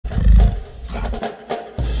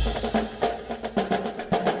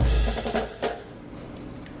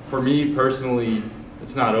For me personally,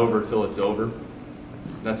 it's not over till it's over.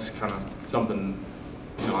 That's kind of something,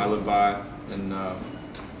 you know, I live by, and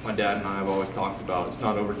my dad and I have always talked about. It's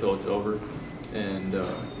not over till it's over, and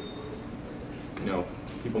you know,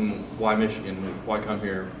 people, why Michigan? Why come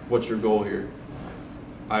here? What's your goal here?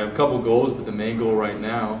 I have a couple goals, but the main goal right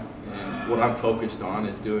now, and what I'm focused on,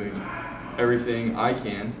 is doing everything I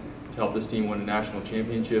can to help this team win a national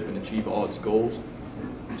championship and achieve all its goals.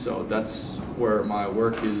 So that's where my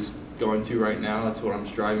work is going to right now. That's what I'm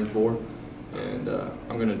striving for, and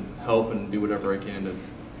I'm going to help and do whatever I can to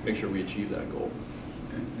make sure we achieve that goal.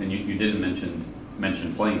 And you didn't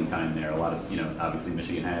mention playing time there. A lot of, you know, obviously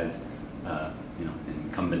Michigan has you know, an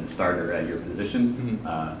incumbent starter at your position.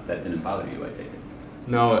 Mm-hmm. That didn't bother you, I take it?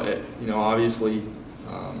 No, you know, obviously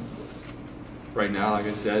right now, like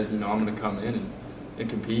I said, you know, I'm going to come in and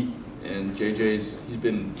compete. And he's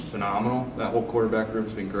been phenomenal. That whole quarterback room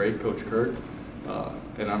has been great, Coach Kurt.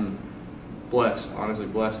 And I'm blessed, honestly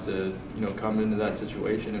blessed to, you know, come into that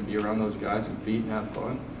situation and be around those guys, compete and have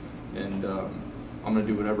fun. And I'm going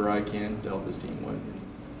to do whatever I can to help this team win.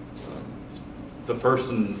 The first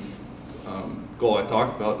goal I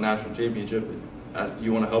talked about, national championship. Do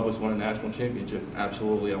you want to help us win a national championship?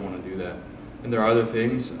 Absolutely, I want to do that. And there are other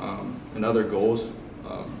things and other goals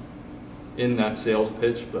in that sales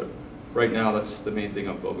pitch, but right now that's the main thing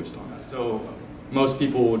I'm focused on. So most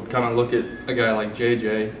people would kind of look at a guy like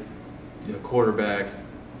JJ, you know, quarterback,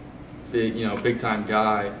 big, you know, big time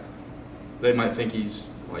guy. They might think he's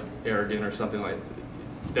like arrogant or something like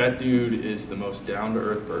that. That dude is the most down to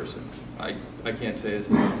earth person. I can't say this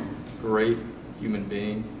enough. Great human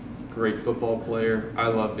being, great football player. I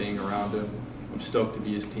love being around him. I'm stoked to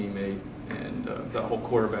be his teammate, and that whole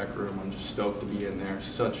quarterback room, I'm just stoked to be in there.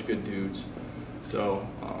 Such good dudes. So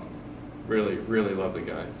really, really love the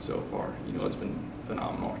guy so far. You know, it's been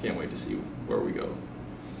phenomenal. I can't wait to see where we